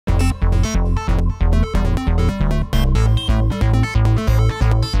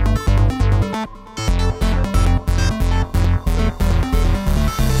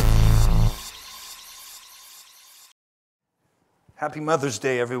Happy Mother's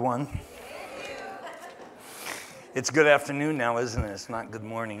Day, everyone. It's good afternoon now, isn't it? It's not good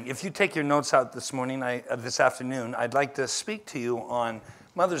morning. If you take your notes out this afternoon, I'd like to speak to you on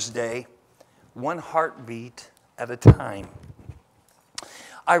Mother's Day, one heartbeat at a time.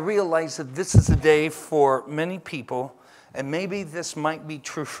 I realize that this is a day for many people, and maybe this might be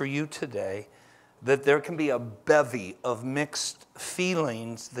true for you today, that there can be a bevy of mixed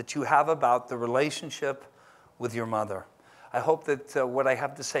feelings that you have about the relationship with your mother. I hope that what I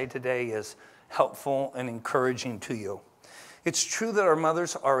have to say today is helpful and encouraging to you. It's true that our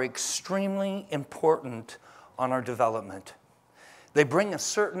mothers are extremely important on our development. They bring a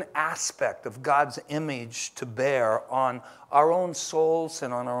certain aspect of God's image to bear on our own souls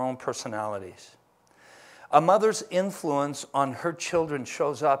and on our own personalities. A mother's influence on her children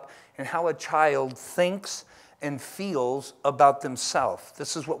shows up in how a child thinks and feels about themselves.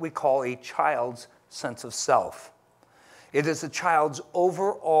 This is what we call a child's sense of self. It is a child's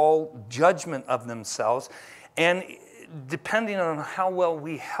overall judgment of themselves, and depending on how well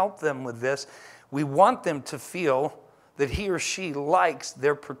we help them with this, we want them to feel that he or she likes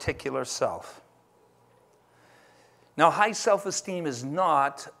their particular self. Now, high self-esteem is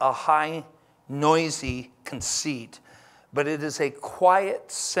not a high, noisy conceit, but it is a quiet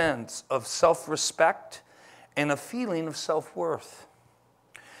sense of self-respect and a feeling of self-worth.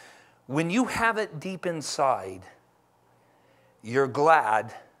 When you have it deep inside, you're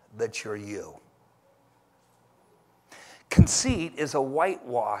glad that you're you. Conceit is a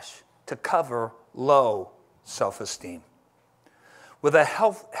whitewash to cover low self-esteem. With a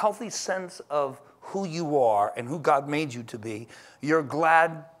healthy sense of who you are and who God made you to be, you're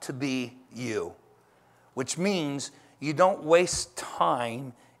glad to be you, which means you don't waste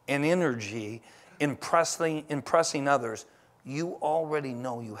time and energy impressing others. You already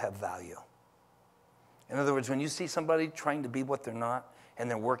know you have value. In other words, when you see somebody trying to be what they're not,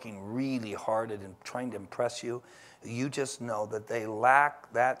 and they're working really hard at trying to impress you, you just know that they lack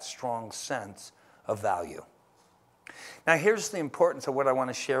that strong sense of value. Now, here's the importance of what I want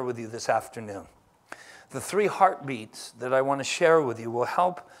to share with you this afternoon. The 3 heartbeats that I want to share with you will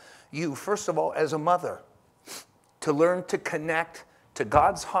help you, first of all, as a mother, to learn to connect to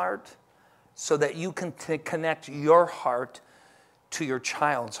God's heart so that you can connect your heart to your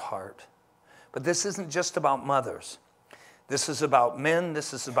child's heart. But this isn't just about mothers. This is about men,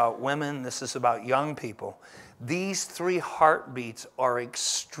 this is about women, this is about young people. These 3 heartbeats are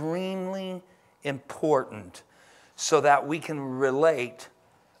extremely important so that we can relate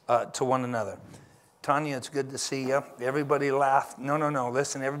to one another. Tanya, it's good to see you. Everybody laughed. No,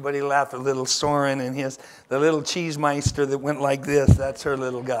 listen, everybody laughed at little Soren and the little cheesemeister that went like this. That's her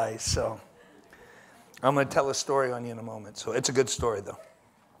little guy. So I'm going to tell a story on you in a moment. So it's a good story, though.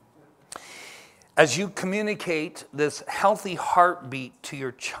 As you communicate this healthy heartbeat to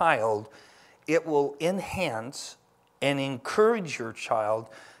your child, it will enhance and encourage your child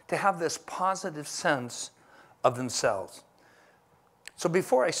to have this positive sense of themselves. So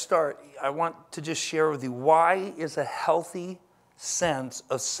before I start, I want to just share with you, why is a healthy sense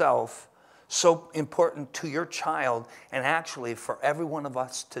of self so important to your child and actually for every one of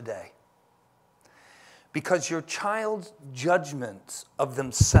us today? Because your child's judgments of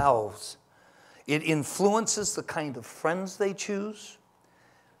themselves, it influences the kind of friends they choose,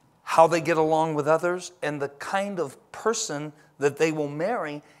 how they get along with others, and the kind of person that they will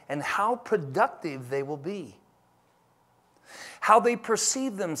marry and how productive they will be. How they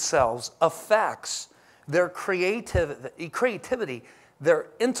perceive themselves affects their creativity, their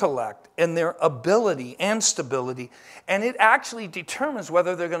intellect, and their ability and stability. And it actually determines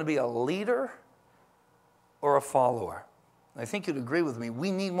whether they're going to be a leader or a follower. I think you'd agree with me. We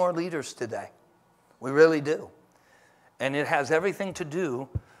need more leaders today. We really do. And it has everything to do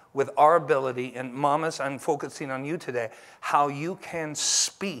with our ability, and mamas, I'm focusing on you today, how you can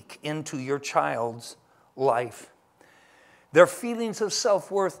speak into your child's life. Their feelings of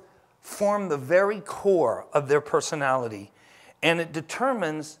self-worth form the very core of their personality, and it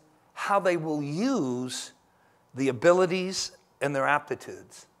determines how they will use the abilities and their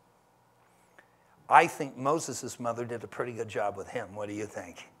aptitudes. I think Moses' mother did a pretty good job with him. What do you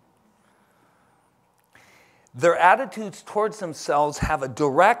think? Their attitudes towards themselves have a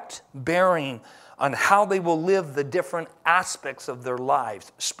direct bearing on how they will live the different aspects of their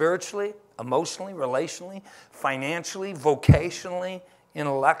lives, spiritually, emotionally, relationally, financially, vocationally,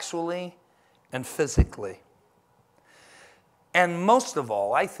 intellectually, and physically. And most of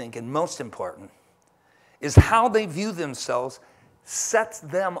all, I think, and most important, is how they view themselves sets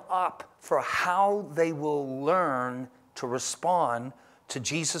them up for how they will learn to respond to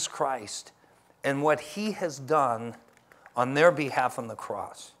Jesus Christ and what he has done on their behalf on the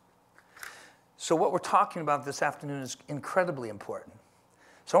cross. So what we're talking about this afternoon is incredibly important.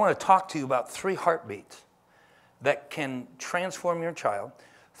 So I want to talk to you about 3 heartbeats that can transform your child,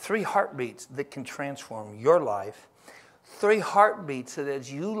 3 heartbeats that can transform your life, 3 heartbeats that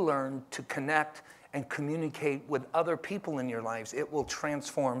as you learn to connect and communicate with other people in your lives, it will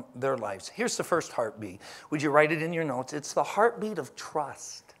transform their lives. Here's the first heartbeat. Would you write it in your notes? It's the heartbeat of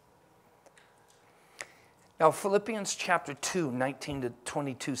trust. Now, Philippians chapter 2, 19 to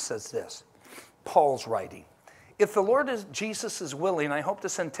 22 says this. Paul's writing, if the Lord Jesus is willing, I hope to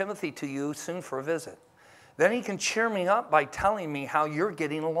send Timothy to you soon for a visit. Then he can cheer me up by telling me how you're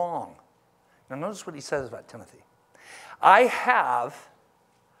getting along. Now, notice what he says about Timothy. I have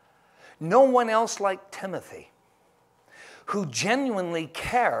no one else like Timothy who genuinely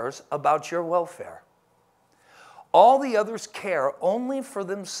cares about your welfare. All the others care only for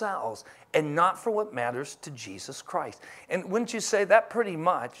themselves and not for what matters to Jesus Christ. And wouldn't you say that pretty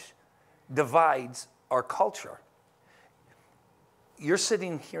much divides our culture? You're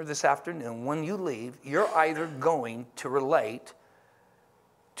sitting here this afternoon. When you leave, you're either going to relate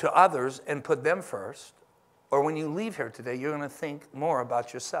to others and put them first, or when you leave here today, you're going to think more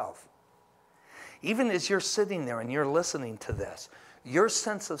about yourself. Even as you're sitting there and you're listening to this, your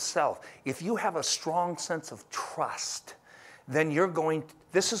sense of self, if you have a strong sense of trust, then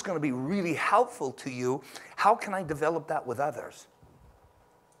this is going to be really helpful to you. How can I develop that with others?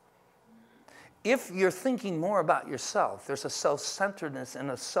 If you're thinking more about yourself, there's a self-centeredness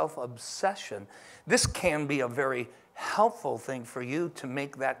and a self-obsession. This can be a very helpful thing for you to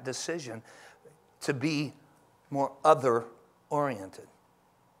make that decision to be more other-oriented.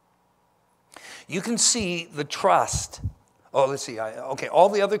 You can see the trust. Oh, let's see. Okay, all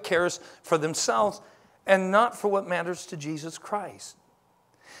the other cares for themselves and not for what matters to Jesus Christ.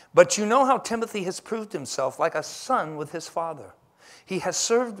 But you know how Timothy has proved himself like a son with his father. He has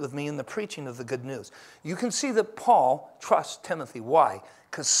served with me in the preaching of the good news. You can see that Paul trusts Timothy. Why?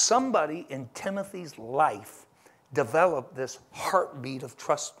 Because somebody in Timothy's life developed this heartbeat of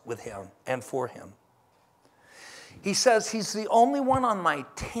trust with him and for him. He says he's the only one on my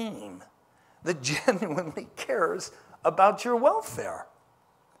team that genuinely cares about your welfare.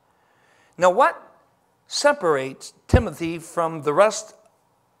 Now, what separates Timothy from the rest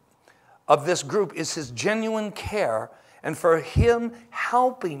of this group is his genuine care and for him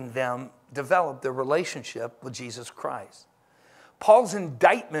helping them develop their relationship with Jesus Christ. Paul's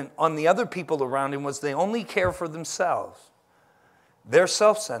indictment on the other people around him was they only care for themselves. They're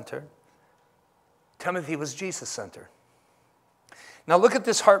self-centered. Timothy was Jesus-centered. Now look at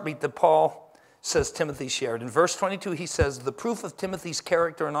this heartbeat that Paul says Timothy shared. In verse 22, he says, the proof of Timothy's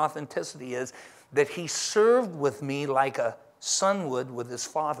character and authenticity is that he served with me like a son would with his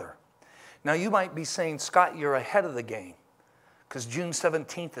father. Now you might be saying, Scott, you're ahead of the game because June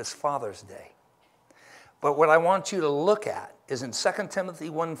 17th is Father's Day. But what I want you to look at is in 2 Timothy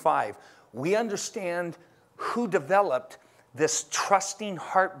 1:5, we understand who developed this trusting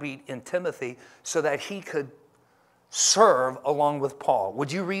heartbeat in Timothy so that he could serve along with Paul.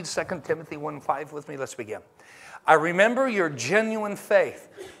 Would you read 2 Timothy 1:5 with me? Let's begin. I remember your genuine faith,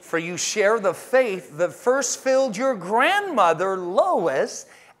 for you share the faith that first filled your grandmother Lois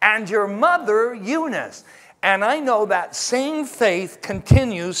and your mother Eunice. And I know that same faith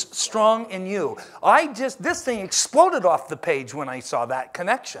continues strong in you. This thing exploded off the page when I saw that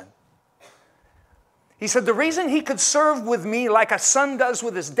connection. He said, the reason he could serve with me like a son does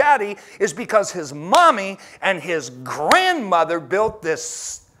with his daddy is because his mommy and his grandmother built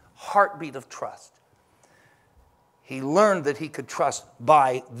this heartbeat of trust. He learned that he could trust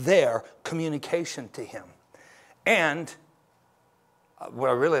by their communication to him. And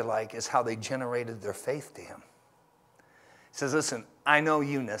what I really like is how they generated their faith to him. He says, listen, I know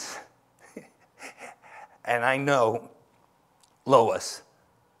Eunice and I know Lois.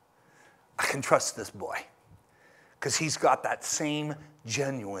 I can trust this boy because he's got that same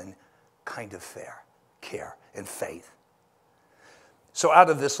genuine kind of care and faith. So out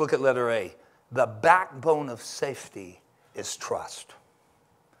of this, look at letter A. The backbone of safety is trust.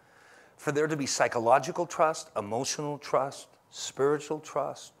 For there to be psychological trust, emotional trust, spiritual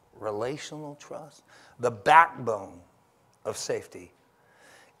trust, relational trust, the backbone of safety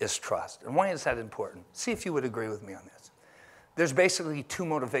is trust. And why is that important? See if you would agree with me on this. There's basically 2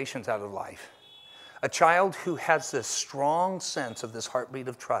 motivations out of life. A child who has this strong sense of this heartbeat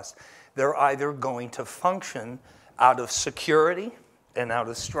of trust, they're either going to function out of security and out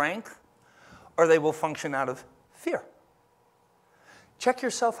of strength, or they will function out of fear. Check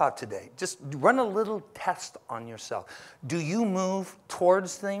yourself out today. Just run a little test on yourself. Do you move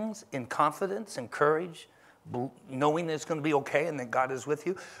towards things in confidence and courage knowing it's going to be okay and that God is with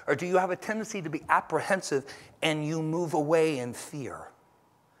you? Or do you have a tendency to be apprehensive and you move away in fear?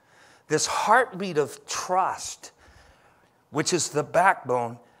 This heartbeat of trust, which is the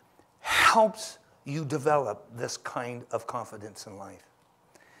backbone, helps you develop this kind of confidence in life.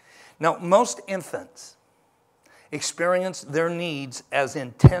 Now, most infants experience their needs as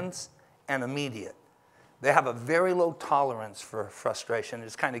intense and immediate. They have a very low tolerance for frustration.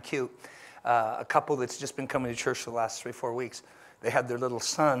 It's kind of cute. A couple that's just been coming to church for the last 3-4 weeks, they had their little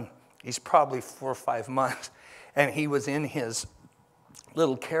son. He's probably 4 or 5 months, and he was in his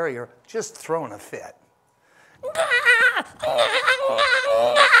little carrier just throwing a fit.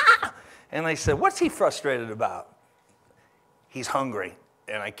 And I said, what's he frustrated about? He's hungry,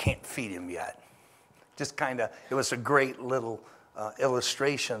 and I can't feed him yet. Just kind of, it was a great little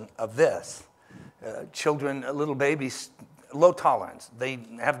illustration of this. Children, little babies, low tolerance. They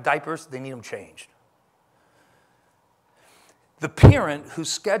have diapers, they need them changed. The parent who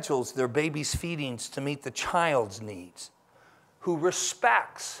schedules their baby's feedings to meet the child's needs, who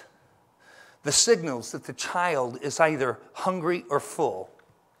respects the signals that the child is either hungry or full,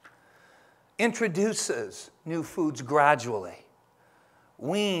 introduces new foods gradually,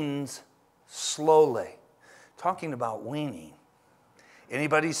 weans slowly. Talking about weaning.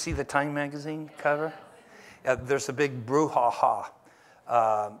 Anybody see the Time magazine cover? There's a big brouhaha.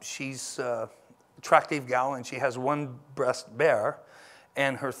 She's a attractive gal, and she has one breast bare,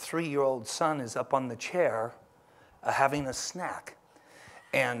 and her 3-year-old son is up on the chair having a snack.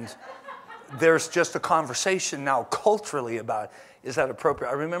 And there's just a conversation now culturally about, is that appropriate?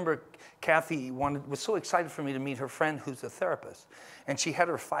 I remember Kathy was so excited for me to meet her friend who's a therapist, and she had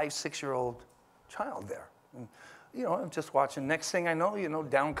her 5-6-year-old child there. And, you know, I'm just watching. Next thing I know, you know,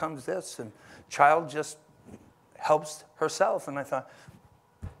 down comes this, and child just helps herself. And I thought,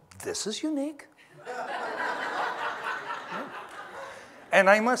 this is unique. And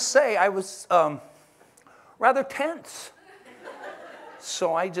I must say, I was rather tense.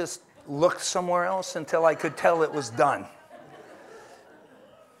 So I just looked somewhere else until I could tell it was done.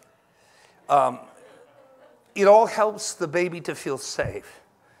 It all helps the baby to feel safe.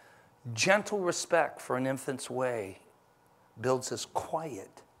 Gentle respect for an infant's way builds this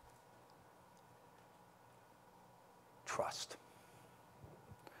quiet trust.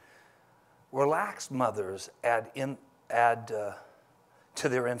 Relaxed mothers add to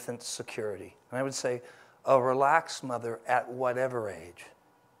their infant's security. And I would say a relaxed mother at whatever age.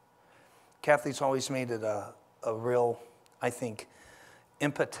 Kathy's always made it a real, I think,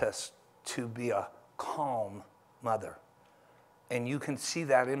 impetus to be a calm mother. And you can see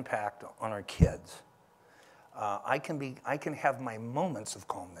that impact on our kids. I can have my moments of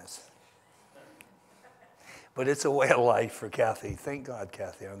calmness. But it's a way of life for Kathy. Thank God,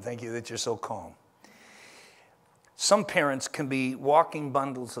 Kathy, and thank you that you're so calm. Some parents can be walking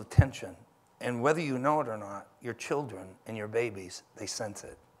bundles of tension, and whether you know it or not, your children and your babies, they sense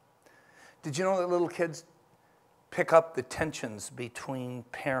it. Did you know that little kids pick up the tensions between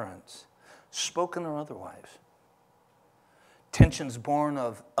parents, spoken or otherwise? Tensions born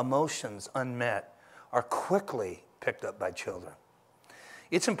of emotions unmet are quickly picked up by children.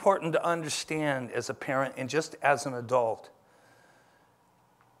 It's important to understand as a parent and just as an adult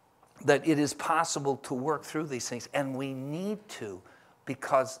that it is possible to work through these things, and we need to,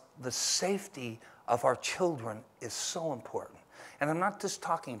 because the safety of our children is so important. And I'm not just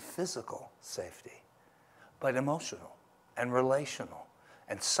talking physical safety, but emotional and relational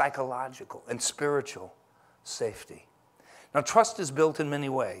and psychological and spiritual safety. Now, trust is built in many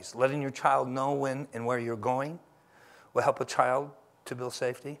ways. Letting your child know when and where you're going will help a child to build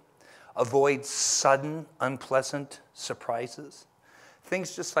safety. Avoid sudden, unpleasant surprises.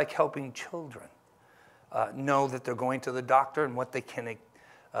 Things just like helping children know that they're going to the doctor and what they can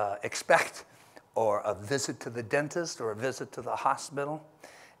expect, or a visit to the dentist or a visit to the hospital.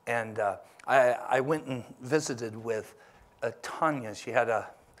 And I went and visited with Tanya. She had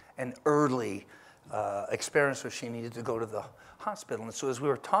an early experience where she needed to go to the hospital. And so as we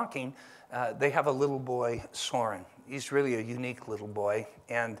were talking, they have a little boy, Soren. He's really a unique little boy.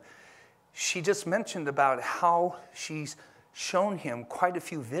 And she just mentioned about how she's shown him quite a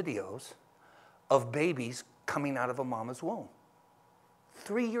few videos of babies coming out of a mama's womb.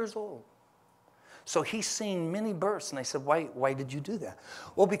 3 years old. So he's seen many births. And I said, why did you do that?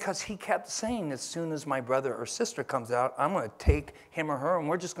 Well, because he kept saying, as soon as my brother or sister comes out, I'm going to take him or her and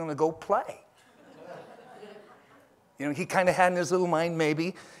we're just going to go play. You know, he kind of had in his little mind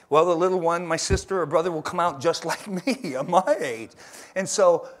maybe, well, the little one, my sister or brother will come out just like me at my age. And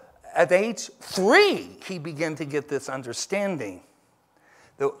so at age 3, he began to get this understanding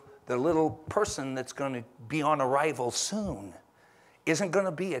that the little person that's going to be on arrival soon isn't going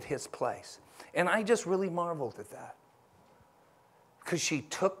to be at his place. And I just really marveled at that. Because she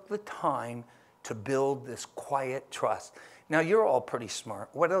took the time to build this quiet trust. Now, you're all pretty smart.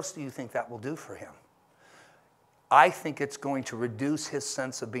 What else do you think that will do for him? I think it's going to reduce his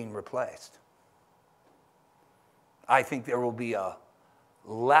sense of being replaced. I think there will be a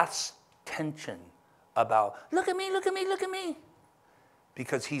less tension about, look at me, look at me, look at me.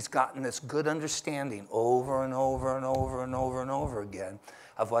 Because he's gotten this good understanding over and over and over and over and over again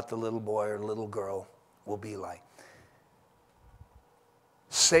of what the little boy or little girl will be like.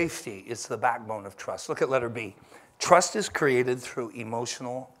 Safety is the backbone of trust. Look at letter B. Trust is created through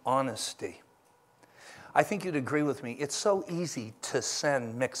emotional honesty. I think you'd agree with me. It's so easy to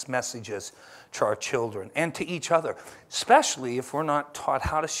send mixed messages to our children and to each other, especially if we're not taught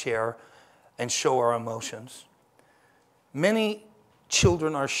how to share and show our emotions. Many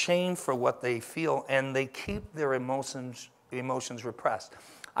children are shamed for what they feel, and they keep their emotions repressed.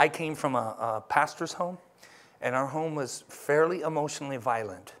 I came from a pastor's home, and our home was fairly emotionally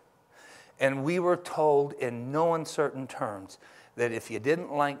violent. And we were told in no uncertain terms that if you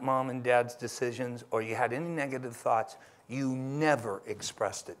didn't like mom and dad's decisions or you had any negative thoughts, you never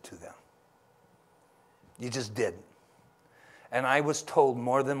expressed it to them. You just didn't. And I was told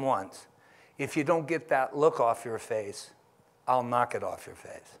more than once, if you don't get that look off your face, I'll knock it off your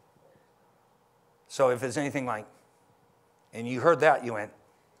face. So if it's anything like, and you heard that, you went.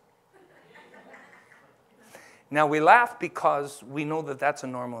 Now we laugh because we know that that's a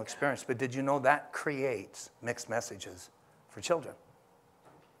normal experience, but did you know that creates mixed messages for children?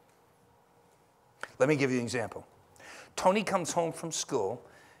 Let me give you an example. Tony comes home from school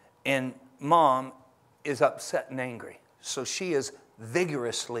and mom is upset and angry. So she is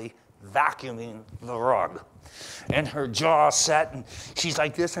vigorously vacuuming the rug. And her jaw set and she's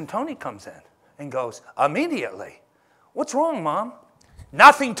like this, and Tony comes in and goes, immediately, what's wrong, Mom?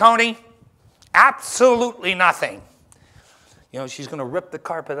 Nothing, Tony. Absolutely nothing. You know, she's going to rip the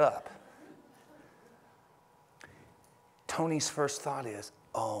carpet up. Tony's first thought is,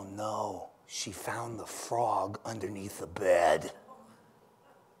 oh no, she found the frog underneath the bed.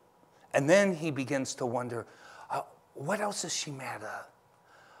 And then he begins to wonder, what else is she mad at?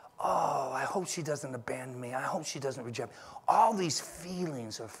 Oh, I hope she doesn't abandon me. I hope she doesn't reject me. All these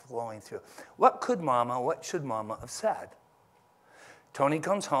feelings are flowing through. What should Mama have said? Tony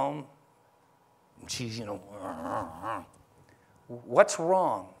comes home. She's, you know, what's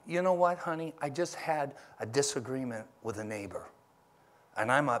wrong? You know what, honey? I just had a disagreement with a neighbor,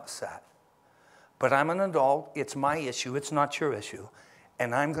 and I'm upset. But I'm an adult. It's my issue. It's not your issue.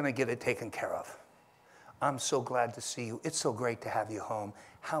 And I'm going to get it taken care of. I'm so glad to see you. It's so great to have you home.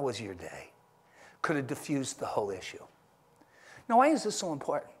 How was your day? Could have diffused the whole issue. Now, why is this so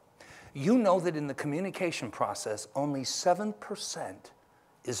important? You know that in the communication process, only 7%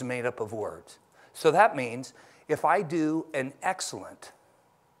 is made up of words. So that means if I do an excellent,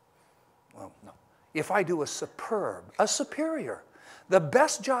 well, no, if I do a superb, a superior, the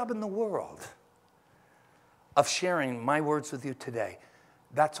best job in the world of sharing my words with you today,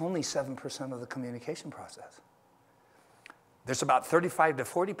 that's only 7% of the communication process. There's about 35 to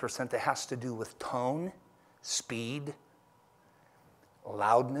 40% that has to do with tone, speed,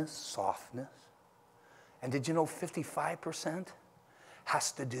 loudness, softness. And did you know 55%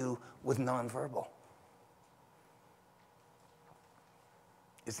 has to do with nonverbal?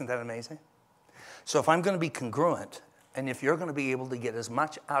 Isn't that amazing? So if I'm going to be congruent, and if you're going to be able to get as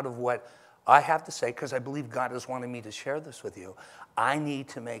much out of what I have to say, because I believe God is wanting me to share this with you, I need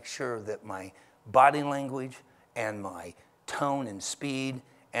to make sure that my body language and my tone and speed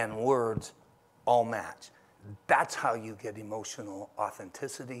and words all match. That's how you get emotional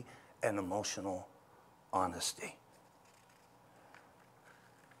authenticity and emotional honesty.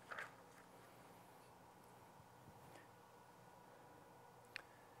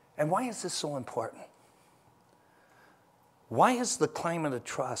 And why is this so important? Why is the climate of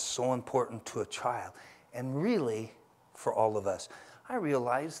trust so important to a child? And really, for all of us. I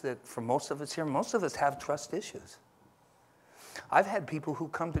realize that for most of us here, most of us have trust issues. I've had people who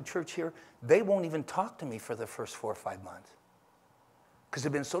come to church here, they won't even talk to me for the first 4 or 5 months. Because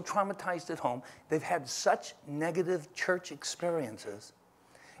they've been so traumatized at home. They've had such negative church experiences.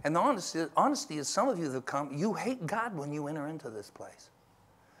 And the honesty is some of you that come, you hate God when you enter into this place.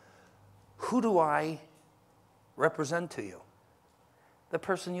 Who do I represent to you? The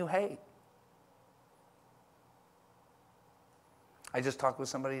person you hate. I just talked with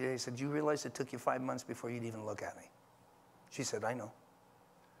somebody today. He said, do you realize it took you 5 months before you'd even look at me? She said, I know.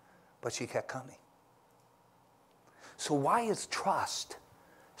 But she kept coming. So why is trust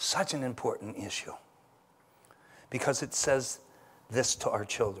Such an important issue. Because it says this to our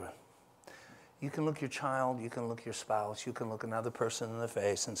children. You can look your child, you can look your spouse, you can look another person in the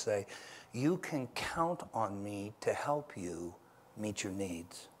face and say, you can count on me to help you meet your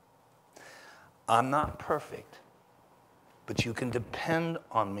needs. I'm not perfect, but you can depend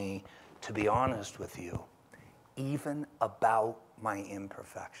on me to be honest with you, even about my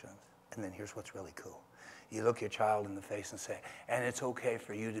imperfections. And then here's what's really cool. You look your child in the face and say, and it's okay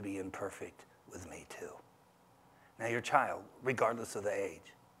for you to be imperfect with me too. Now your child, regardless of the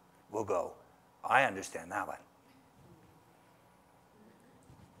age, will go, I understand that one.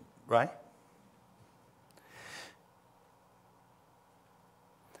 Right?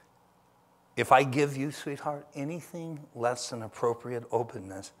 If I give you, sweetheart, anything less than appropriate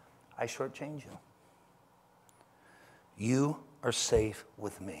openness, I shortchange you. You are safe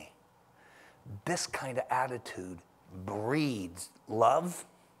with me. This kind of attitude breeds love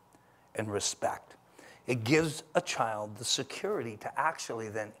and respect. It gives a child the security to actually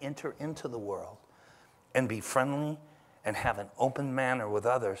then enter into the world and be friendly and have an open manner with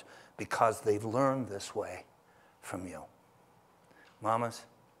others because they've learned this way from you. Mamas,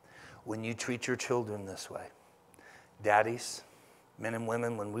 when you treat your children this way, daddies, men and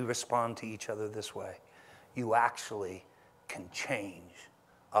women, when we respond to each other this way, you actually can change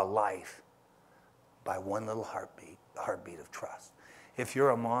a life by one little heartbeat, the heartbeat of trust. If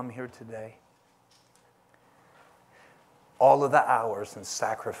you're a mom here today, all of the hours and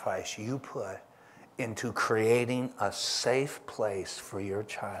sacrifice you put into creating a safe place for your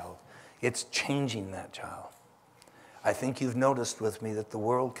child, it's changing that child. I think you've noticed with me that the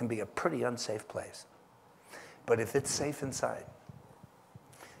world can be a pretty unsafe place. But if it's safe inside,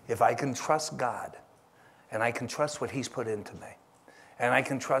 if I can trust God, and I can trust what He's put into me, and I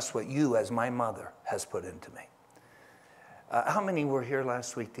can trust what you, as my mother, has put into me. How many were here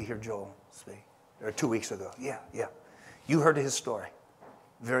last week to hear Joel speak? Or 2 weeks ago? Yeah. You heard his story.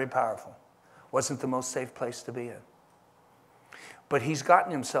 Very powerful. Wasn't the most safe place to be in. But he's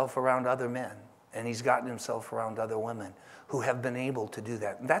gotten himself around other men, and he's gotten himself around other women who have been able to do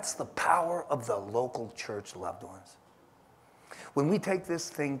that. And that's the power of the local church, loved ones. When we take this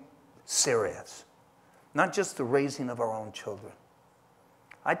thing serious, not just the raising of our own children,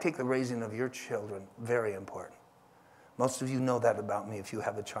 I take the raising of your children very important. Most of you know that about me if you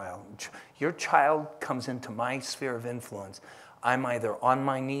have a child. Your child comes into my sphere of influence. I'm either on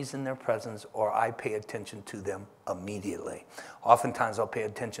my knees in their presence or I pay attention to them immediately. Oftentimes I'll pay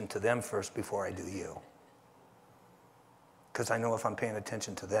attention to them first before I do you. Because I know if I'm paying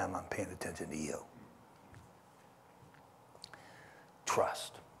attention to them, I'm paying attention to you.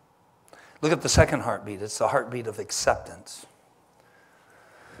 Trust. Look at the second heartbeat. It's the heartbeat of acceptance.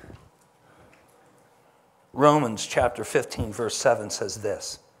 Romans chapter 15, verse 7 says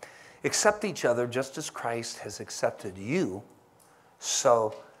this, accept each other just as Christ has accepted you,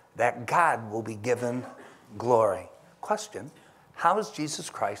 so that God will be given glory. Question, how has Jesus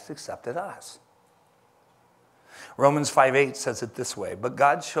Christ accepted us? Romans 5:8 says it this way, but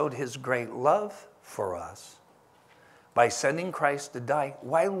God showed His great love for us by sending Christ to die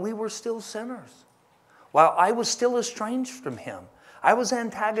while we were still sinners, while I was still estranged from Him. I was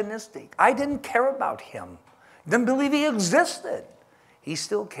antagonistic. I didn't care about Him. Didn't believe He existed. He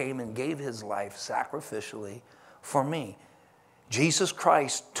still came and gave His life sacrificially for me. Jesus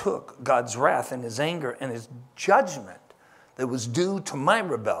Christ took God's wrath and His anger and His judgment that was due to my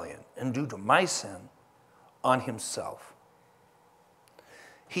rebellion and due to my sin on Himself.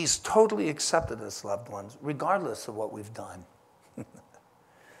 He's totally accepted us, loved ones, regardless of what we've done.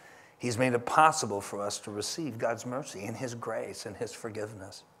 He's made it possible for us to receive God's mercy and His grace and His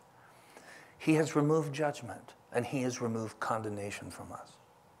forgiveness. He has removed judgment and He has removed condemnation from us.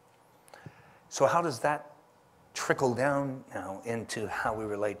 So how does that trickle down now into how we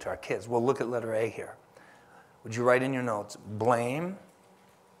relate to our kids? Well, look at letter A here. Would you write in your notes, blame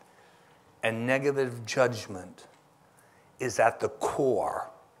and negative judgment is at the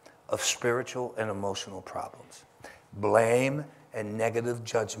core of spiritual and emotional problems. Blame and negative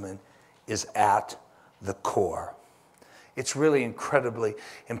judgment is at the core. It's really incredibly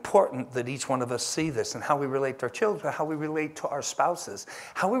important that each one of us see this and how we relate to our children, how we relate to our spouses,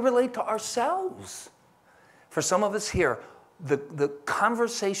 how we relate to ourselves. For some of us here, the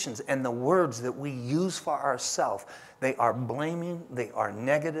conversations and the words that we use for ourselves, they are blaming, they are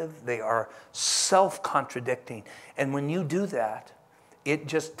negative, they are self-contradicting. And when you do that, it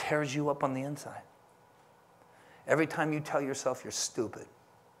just tears you up on the inside. Every time you tell yourself you're stupid,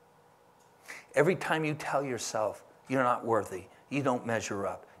 every time you tell yourself you're not worthy, you don't measure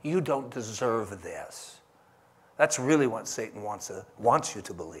up, you don't deserve this, That's really what Satan wants you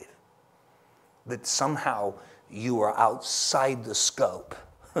to believe. That somehow you are outside the scope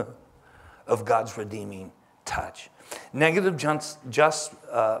of God's redeeming touch. Negative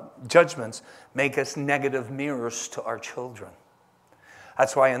judgments make us negative mirrors to our children.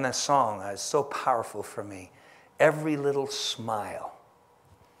 That's why in this song, it's so powerful for me. Every little smile.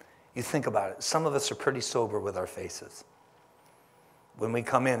 You think about it. Some of us are pretty sober with our faces. When we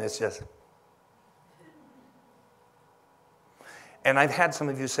come in, it's just... And I've had some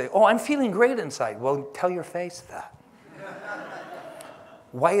of you say, oh, I'm feeling great inside. Well, tell your face that.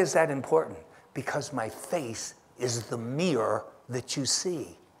 Why is that important? Because my face is the mirror that you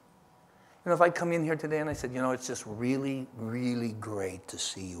see. You know, if I come in here today and I said, you know, it's just really, really great to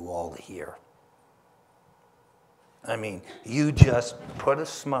see you all here. I mean, you just put a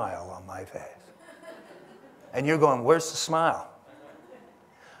smile on my face. And you're going, where's the smile?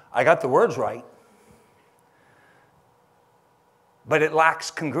 I got the words right. But it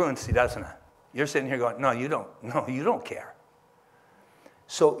lacks congruency, doesn't it? You're sitting here going, no, you don't. No, you don't care.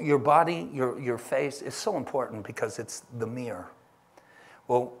 So your body, your face is so important because it's the mirror.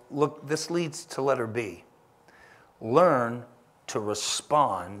 Well, look, this leads to letter B. Learn to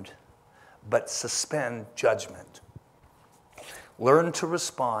respond, but suspend judgment. Learn to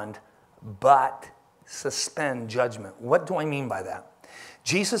respond, but suspend judgment. What do I mean by that?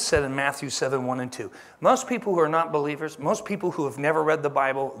 Jesus said in Matthew 7, 1 and 2, most people who are not believers, most people who have never read the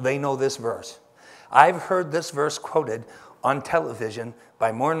Bible, they know this verse. I've heard this verse quoted on television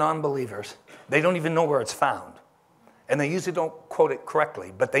by more non-believers. They don't even know where it's found. And they usually don't quote it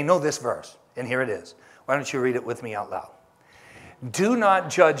correctly, but they know this verse. And here it is. Why don't you read it with me out loud? Do not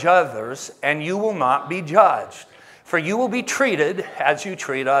judge others, and you will not be judged. For you will be treated as you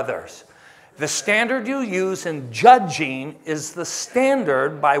treat others. The standard you use in judging is the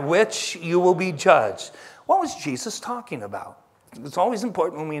standard by which you will be judged. What was Jesus talking about? It's always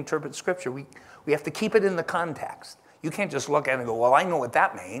important when we interpret Scripture. We have to keep it in the context. You can't just look at it and go, well, I know what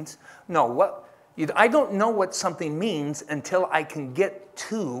that means. No, I don't know what something means until I can get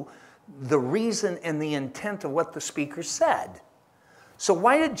to the reason and the intent of what the speaker said. So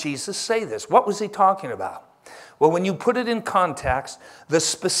why did Jesus say this? What was he talking about? Well, when you put it in context, the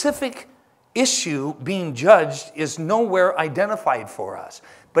specific issue being judged is nowhere identified for us,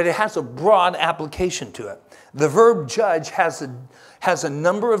 but it has a broad application to it. The verb judge has a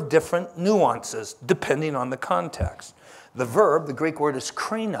number of different nuances depending on the context. The verb, the Greek word is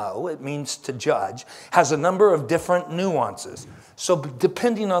krino, it means to judge, has a number of different nuances. So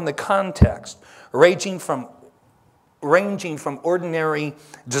depending on the context, ranging from ordinary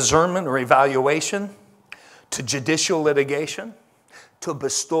discernment or evaluation to judicial litigation, to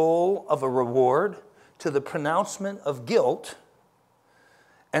bestowal of a reward, to the pronouncement of guilt,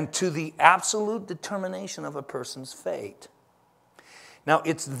 and to the absolute determination of a person's fate. Now,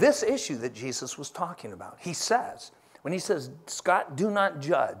 it's this issue that Jesus was talking about. He says, when he says, Scott, do not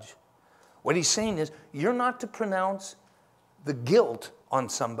judge, what he's saying is, you're not to pronounce the guilt on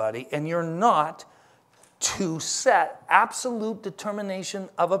somebody, and you're not to set absolute determination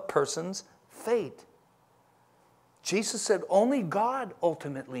of a person's fate. Jesus said only God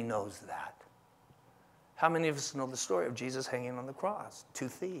ultimately knows that. How many of us know the story of Jesus hanging on the cross? 2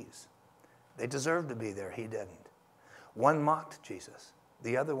 thieves. They deserved to be there. He didn't. One mocked Jesus.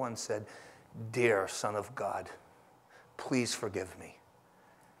 The other one said, dear Son of God, please forgive me.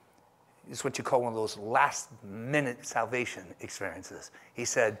 It's what you call one of those last-minute salvation experiences. He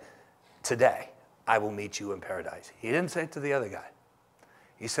said, today I will meet you in paradise. He didn't say it to the other guy.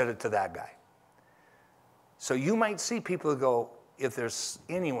 He said it to that guy. So you might see people go, if there's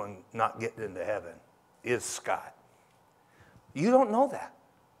anyone not getting into heaven, it's Scott. You don't know that.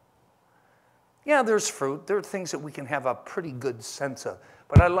 Yeah, there's fruit. There are things that we can have a pretty good sense of.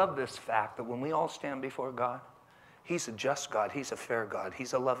 But I love this fact that when we all stand before God, he's a just God. He's a fair God.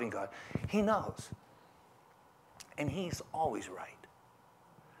 He's a loving God. He knows. And he's always right.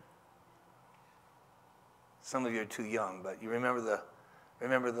 Some of you are too young, but you remember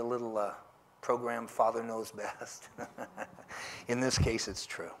the little... program, Father Knows Best. In this case, it's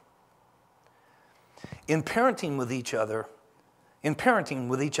true. In parenting with each other,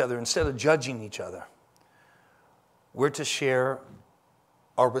 instead of judging each other, we're to share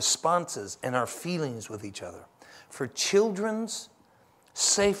our responses and our feelings with each other. For children's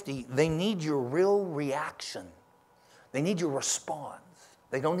safety, they need your real reaction. They need your response.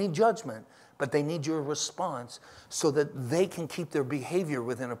 They don't need judgment, but they need your response so that they can keep their behavior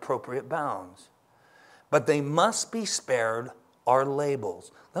within appropriate bounds. But they must be spared our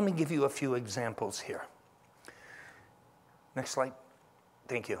labels. Let me give you a few examples here. Next slide.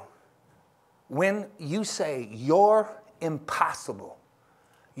 Thank you. When you say you're impossible,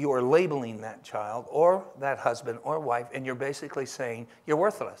 you are labeling that child or that husband or wife, and you're basically saying you're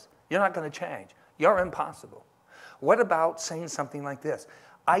worthless. You're not going to change. You're impossible. What about saying something like this?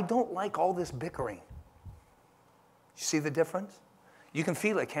 I don't like all this bickering. You see the difference? You can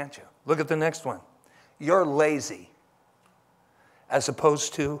feel it, can't you? Look at the next one. You're lazy. As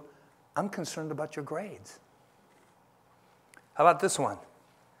opposed to, I'm concerned about your grades. How about this one?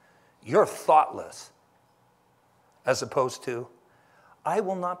 You're thoughtless. As opposed to, I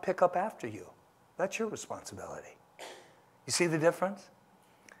will not pick up after you. That's your responsibility. You see the difference?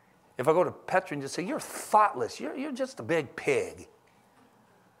 If I go to Petra and just say, you're thoughtless, you're just a big pig.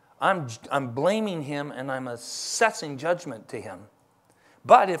 I'm blaming him and I'm assessing judgment to him.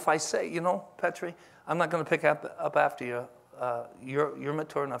 But if I say, you know, Petri, I'm not going to pick up after you. You're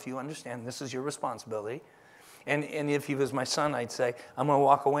mature enough. You understand this is your responsibility. And if he was my son, I'd say, I'm going to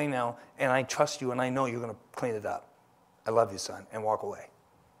walk away now, and I trust you, and I know you're going to clean it up. I love you, son, and walk away.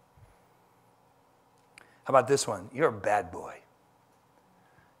 How about this one? You're a bad boy.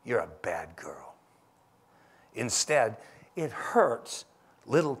 You're a bad girl. Instead, it hurts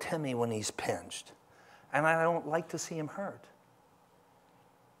little Timmy when he's pinched, and I don't like to see him hurt.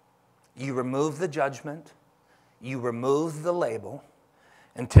 You remove the judgment, you remove the label,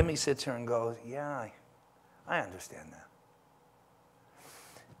 and Timmy sits here and goes, yeah, I understand that.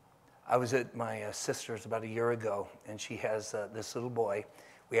 I was at my sister's about a year ago, and she has this little boy.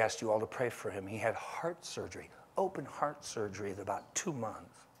 We asked you all to pray for him. He had heart surgery, open heart surgery in about 2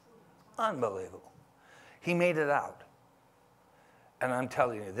 months. Unbelievable. He made it out. And I'm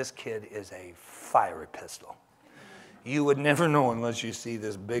telling you, this kid is a fiery pistol. You would never know unless you see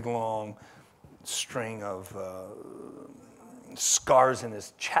this big, long string of scars in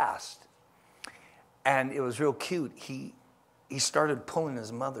his chest. And it was real cute. He started pulling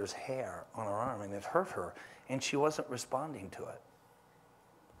his mother's hair on her arm, and it hurt her, and she wasn't responding to it.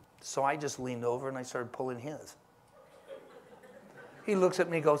 So I just leaned over, and I started pulling his. He looks at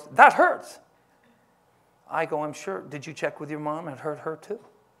me and goes, that hurts. I go, I'm sure. Did you check with your mom? It hurt her too.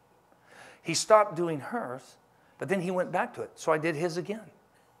 He stopped doing hers, but then he went back to it. So I did his again.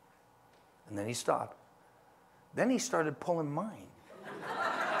 And then he stopped. Then he started pulling mine.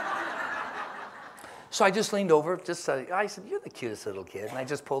 So I just leaned over, I said, you're the cutest little kid. And I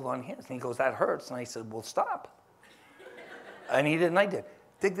just pulled on his. And he goes, that hurts. And I said, well, stop. And he did, and I did.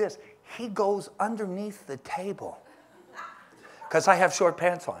 Dig this. He goes underneath the table because I have short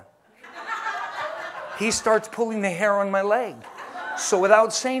pants on. He starts pulling the hair on my leg. So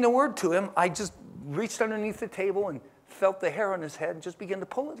without saying a word to him, I just reached underneath the table and felt the hair on his head and just began to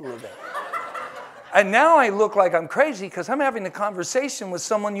pull it a little bit. And now I look like I'm crazy because I'm having a conversation with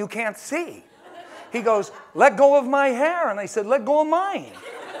someone you can't see. He goes, let go of my hair. And I said, let go of mine.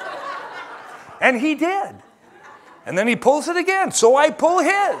 And he did. And then he pulls it again, so I pull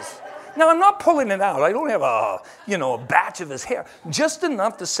his. Now, I'm not pulling it out. I don't have a batch of his hair. Just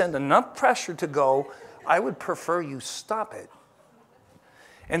enough to send enough pressure to go, I would prefer you stop it.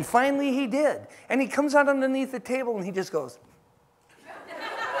 And finally he did. And he comes out underneath the table and he just goes.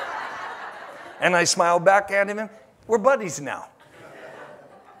 And I smiled back at him and we're buddies now.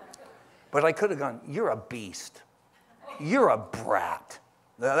 But I could have gone, you're a beast. You're a brat.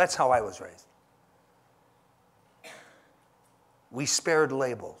 That's how I was raised. We spared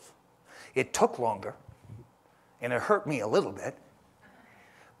labels. It took longer, and it hurt me a little bit,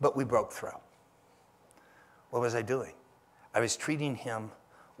 but we broke through. What was I doing? I was treating him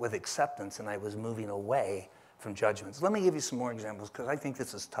with acceptance, and I was moving away from judgments. Let me give you some more examples, because I think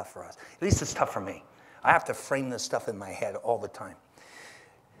this is tough for us. At least it's tough for me. I have to frame this stuff in my head all the time.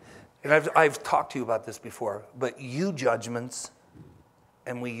 And I've talked to you about this before, but you judgments,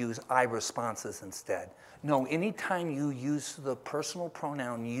 and we use I responses instead. No, anytime you use the personal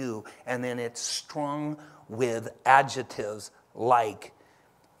pronoun you, and then it's strung with adjectives like,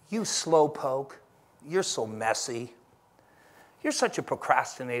 you slowpoke, you're so messy, you're such a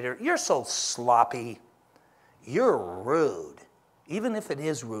procrastinator, you're so sloppy, you're rude, even if it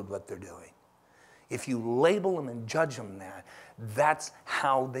is rude what they're doing. If you label them and judge them that, that's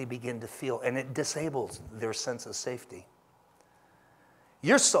how they begin to feel, and it disables their sense of safety.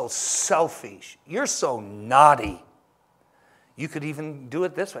 You're so selfish. You're so naughty. You could even do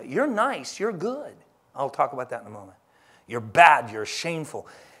it this way. You're nice. You're good. I'll talk about that in a moment. You're bad. You're shameful.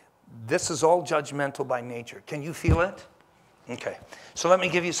 This is all judgmental by nature. Can you feel it? Okay. So let me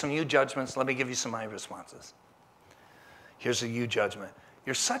give you some you judgments. Let me give you some I responses. Here's a you judgment.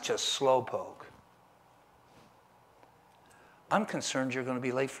 You're such a slowpoke. I'm concerned you're going to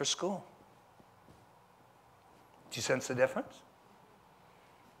be late for school. Do you sense the difference?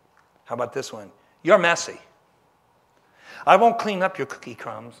 How about this one? You're messy. I won't clean up your cookie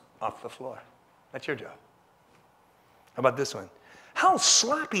crumbs off the floor. That's your job. How about this one? How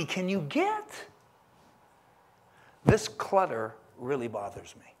sloppy can you get? This clutter really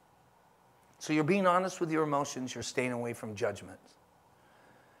bothers me. So you're being honest with your emotions. You're staying away from judgment.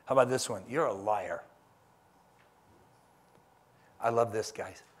 How about this one? You're a liar. I love this,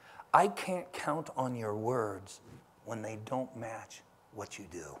 guys. I can't count on your words when they don't match what you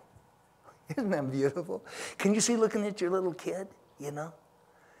do. Isn't that beautiful? Can you see looking at your little kid, you know?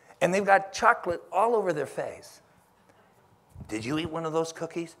 And they've got chocolate all over their face. Did you eat one of those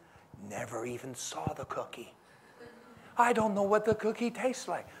cookies? Never even saw the cookie. I don't know what the cookie tastes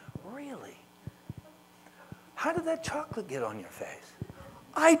like. Really? How did that chocolate get on your face?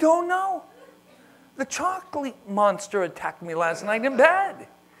 I don't know. The chocolate monster attacked me last night in bed.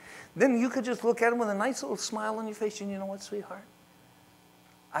 Then you could just look at him with a nice little smile on your face, and you know what, sweetheart?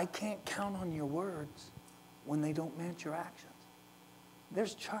 I can't count on your words when they don't match your actions.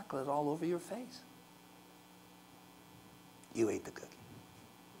 There's chocolate all over your face. You ate the cookie.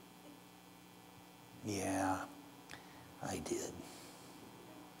 Yeah, I did.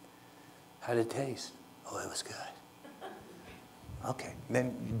 How did it taste? Oh, it was good. Okay,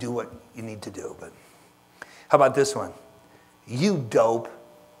 then you do what you need to do. But how about this one? You dope.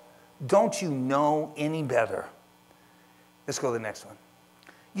 Don't you know any better? Let's go to the next one.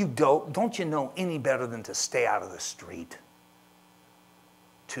 You dope. Don't you know any better than to stay out of the street?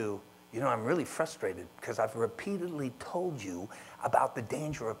 To, I'm really frustrated because I've repeatedly told you about the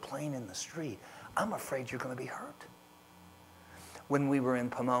danger of playing in the street. I'm afraid you're going to be hurt. When we were in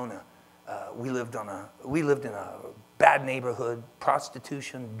Pomona, we lived in a bad neighborhood,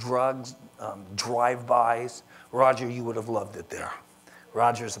 prostitution, drugs, drive-bys. Roger, you would have loved it there.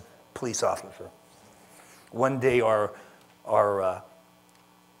 Roger's a police officer. One day our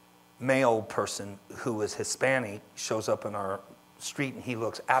male person who was Hispanic shows up in our street and he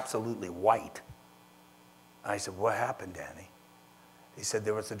looks absolutely white. I said, what happened, Danny? He said,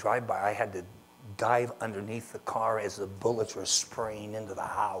 there was a drive-by. I had to dive underneath the car as the bullets were spraying into the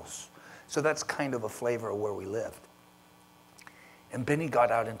house. So that's kind of a flavor of where we lived. And Benny got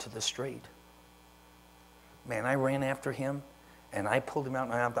out into the street. Man, I ran after him and I pulled him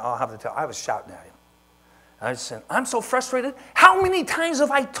out, and I'll have to tell, I was shouting at him. I said, I'm so frustrated. How many times have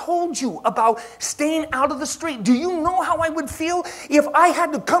I told you about staying out of the street? Do you know how I would feel if I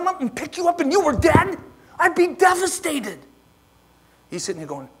had to come up and pick you up and you were dead? I'd be devastated. He's sitting here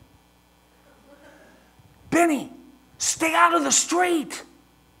going, Benny, stay out of the street.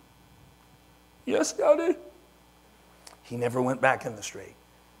 Yes, Daddy. He never went back in the street.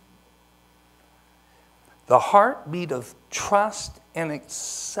 The heartbeat of trust and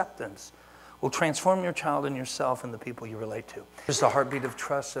acceptance will transform your child and yourself and the people you relate to. There's the heartbeat of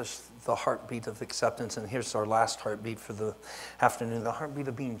trust, there's the heartbeat of acceptance, and here's our last heartbeat for the afternoon, the heartbeat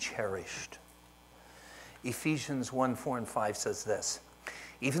of being cherished. Ephesians 1:4-5 says this,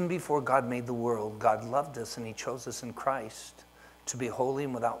 even before God made the world, God loved us and he chose us in Christ to be holy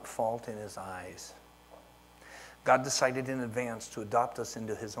and without fault in his eyes. God decided in advance to adopt us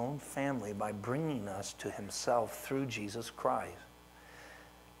into his own family by bringing us to himself through Jesus Christ.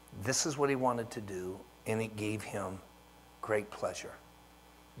 This is what he wanted to do, and it gave him great pleasure.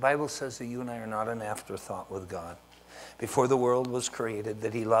 The Bible says that you and I are not an afterthought with God. Before the world was created,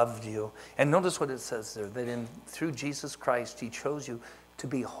 that he loved you. And notice what it says there, that through Jesus Christ, he chose you to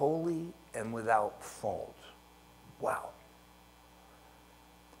be holy and without fault. Wow.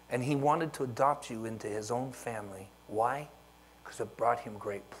 And he wanted to adopt you into his own family. Why? Because it brought him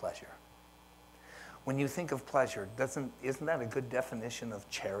great pleasure. When you think of pleasure, isn't that a good definition of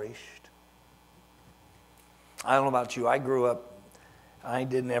cherished? I don't know about you. I grew up, I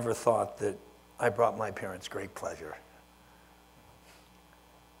didn't ever thought that I brought my parents great pleasure.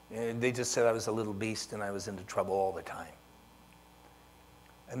 They just said I was a little beast and I was into trouble all the time.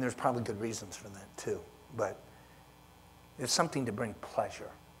 And there's probably good reasons for that too. But it's something to bring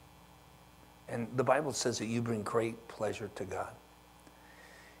pleasure. And the Bible says that you bring great pleasure to God.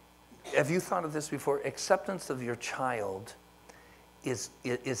 Have you thought of this before? Acceptance of your child is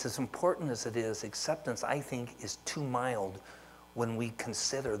as important as it is. Acceptance, I think, is too mild when we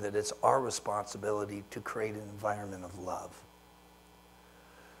consider that it's our responsibility to create an environment of love.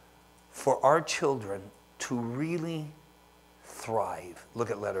 For our children to really thrive, look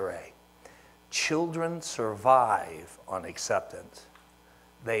at letter A. Children survive on acceptance.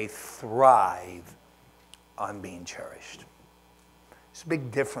 They thrive on being cherished. There's a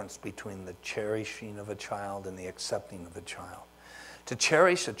big difference between the cherishing of a child and the accepting of a child. To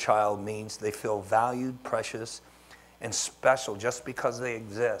cherish a child means they feel valued, precious, and special just because they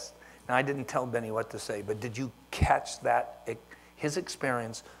exist. Now, I didn't tell Benny what to say, but did you catch that? His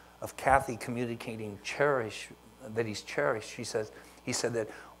experience of Kathy communicating that he's cherished. He said that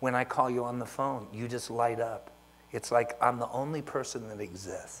when I call you on the phone, you just light up. It's like I'm the only person that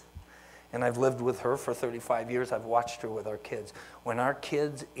exists. And I've lived with her for 35 years. I've watched her with our kids. When our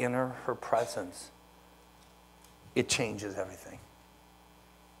kids enter her presence, it changes everything.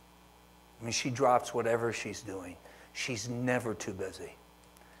 I mean, she drops whatever she's doing. She's never too busy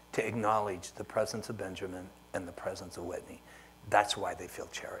to acknowledge the presence of Benjamin and the presence of Whitney. That's why they feel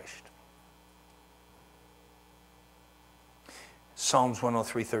cherished. Psalms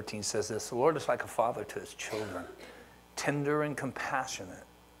 103:13 says this, the Lord is like a father to his children, tender and compassionate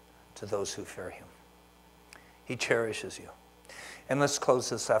to those who fear him. He cherishes you. And let's close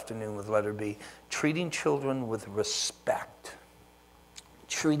this afternoon with letter B, treating children with respect.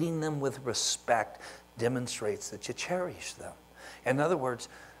 Treating them with respect demonstrates that you cherish them. In other words,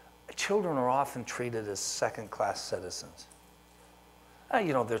 children are often treated as second-class citizens.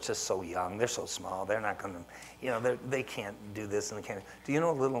 They're just so young, they're so small, they're not going to, they can't do this and they can't. Do you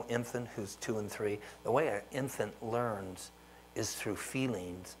know a little infant who's 2 and 3? The way an infant learns is through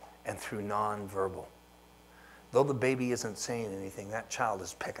feelings and through nonverbal. Though the baby isn't saying anything, that child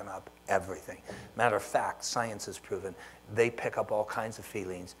is picking up everything. Matter of fact, science has proven they pick up all kinds of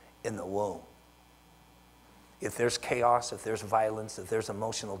feelings in the womb. If there's chaos, if there's violence, if there's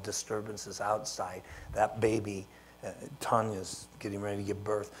emotional disturbances outside, that baby, Tanya's getting ready to give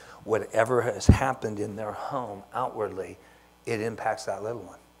birth, whatever has happened in their home outwardly, it impacts that little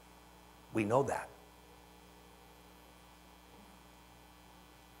one. We know that.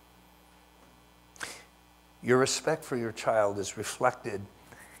 Your respect for your child is reflected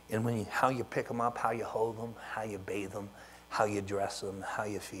in how you pick them up, how you hold them, how you bathe them, how you dress them, how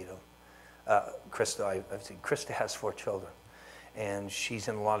you feed them. Krista has 4 children, and she's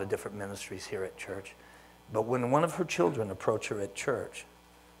in a lot of different ministries here at church. But when one of her children approach her at church,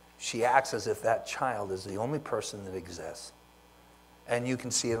 she acts as if that child is the only person that exists. And you can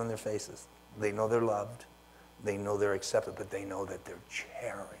see it on their faces. They know they're loved, they know they're accepted, but they know that they're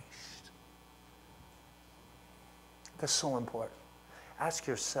cherished. That's so important. Ask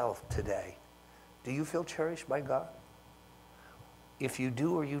yourself today, do you feel cherished by God? If you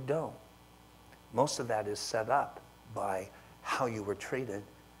do or you don't, most of that is set up by how you were treated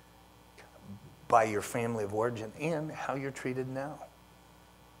by your family of origin and how you're treated now.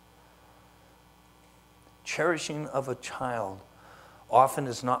 Cherishing of a child often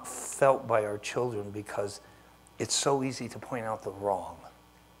is not felt by our children because it's so easy to point out the wrong.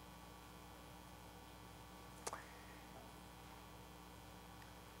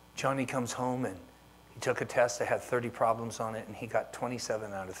 Johnny comes home and he took a test that had 30 problems on it and he got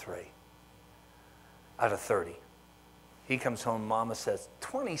 27 out of 3. Out of 30. He comes home, Mama says,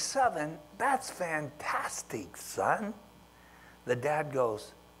 27? That's fantastic, son. The dad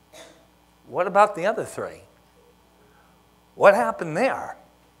goes, what about the other 3? What happened there?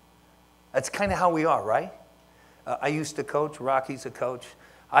 That's kind of how we are, right? I used to coach. Rocky's a coach.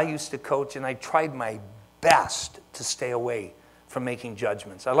 I used to coach, and I tried my best to stay away from making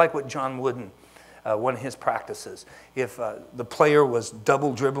judgments. I like what John Wooden, one of his practices, if the player was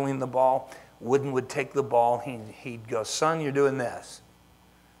double dribbling the ball, Wooden would take the ball, he'd go, son, you're doing this.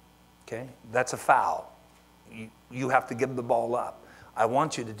 Okay, that's a foul. You have to give the ball up. I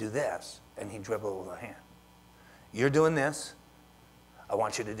want you to do this. And he'd dribble with a hand. You're doing this. I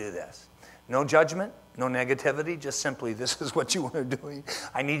want you to do this. No judgment, no negativity, just simply this is what you are doing.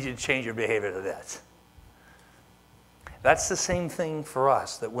 I need you to change your behavior to this. That's the same thing for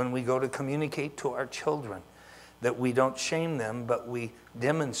us, that when we go to communicate to our children, that we don't shame them, but we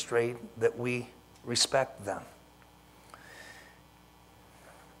demonstrate that we respect them.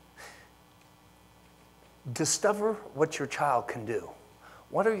 Discover what your child can do.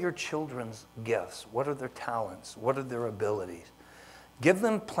 What are your children's gifts? What are their talents? What are their abilities? Give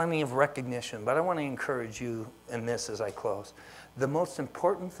them plenty of recognition, but I want to encourage you in this as I close. The most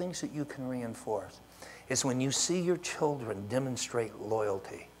important things that you can reinforce is when you see your children demonstrate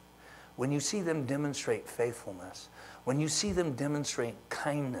loyalty, when you see them demonstrate faithfulness, when you see them demonstrate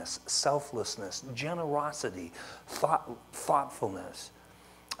kindness, selflessness, generosity, thoughtfulness.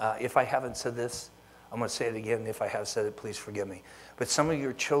 If I haven't said this, I'm going to say it again. If I have said it, please forgive me. But some of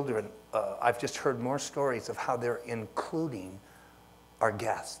your children, I've just heard more stories of how they're including our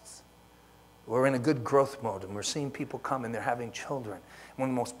guests. We're in a good growth mode, and we're seeing people come, and they're having children. One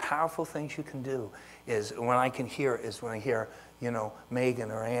of the most powerful things you can do is when I hear,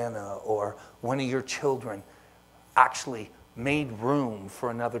 Megan or Anna or one of your children actually made room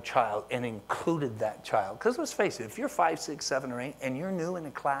for another child and included that child. Because let's face it, if you're 5, 6, 7, or 8 and you're new in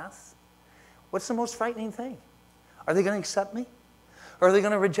a class, what's the most frightening thing? Are they going to accept me? Or are they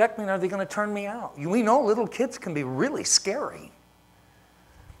going to reject me, and are they going to turn me out? We know little kids can be really scary.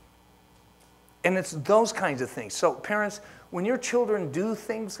 And it's those kinds of things. So parents, when your children do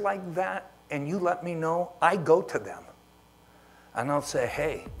things like that and you let me know, I go to them. And I'll say,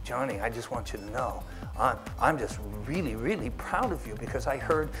 hey, Johnny, I just want you to know, I'm just really, really proud of you because I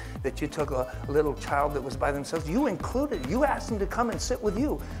heard that you took a little child that was by themselves. You included, you asked them to come and sit with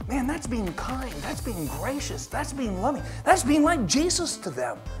you. Man, that's being kind. That's being gracious. That's being loving. That's being like Jesus to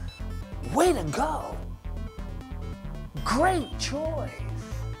them. Way to go. Great joy.